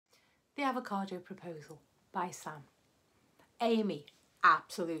The Avocado Proposal by Sam. Amy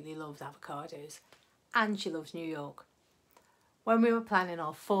absolutely loves avocados and she loves New York. When we were planning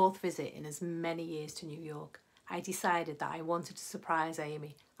our 4th visit in as many years to New York, I decided that I wanted to surprise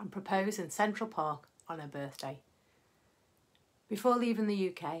Amy and propose in Central Park on her birthday. Before leaving the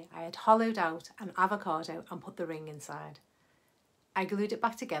UK, I had hollowed out an avocado and put the ring inside. I glued it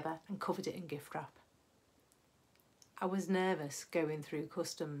back together and covered it in gift wrap. I was nervous going through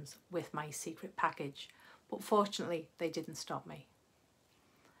customs with my secret package, but fortunately they didn't stop me.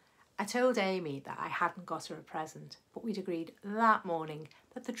 I told Amy that I hadn't got her a present, but we'd agreed that morning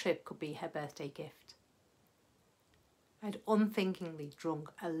that the trip could be her birthday gift. I'd unthinkingly drunk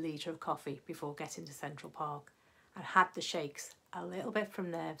a litre of coffee before getting to Central Park and had the shakes, a little bit from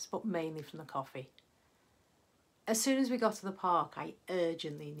nerves but mainly from the coffee. As soon as we got to the park, I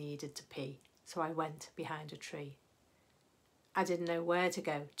urgently needed to pee, so I went behind a tree. I didn't know where to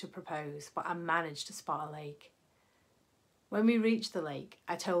go to propose, but I managed to spot a lake. When we reached the lake,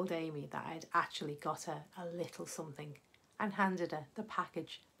 I told Amy that I had actually got her a little something and handed her the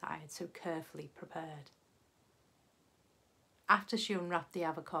package that I had so carefully prepared. After she unwrapped the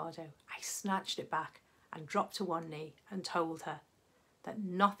avocado, I snatched it back and dropped to one knee and told her that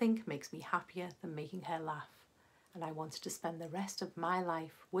nothing makes me happier than making her laugh, and I wanted to spend the rest of my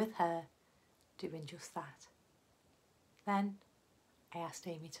life with her doing just that. Then I asked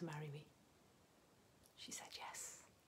Amy to marry me. She said yes.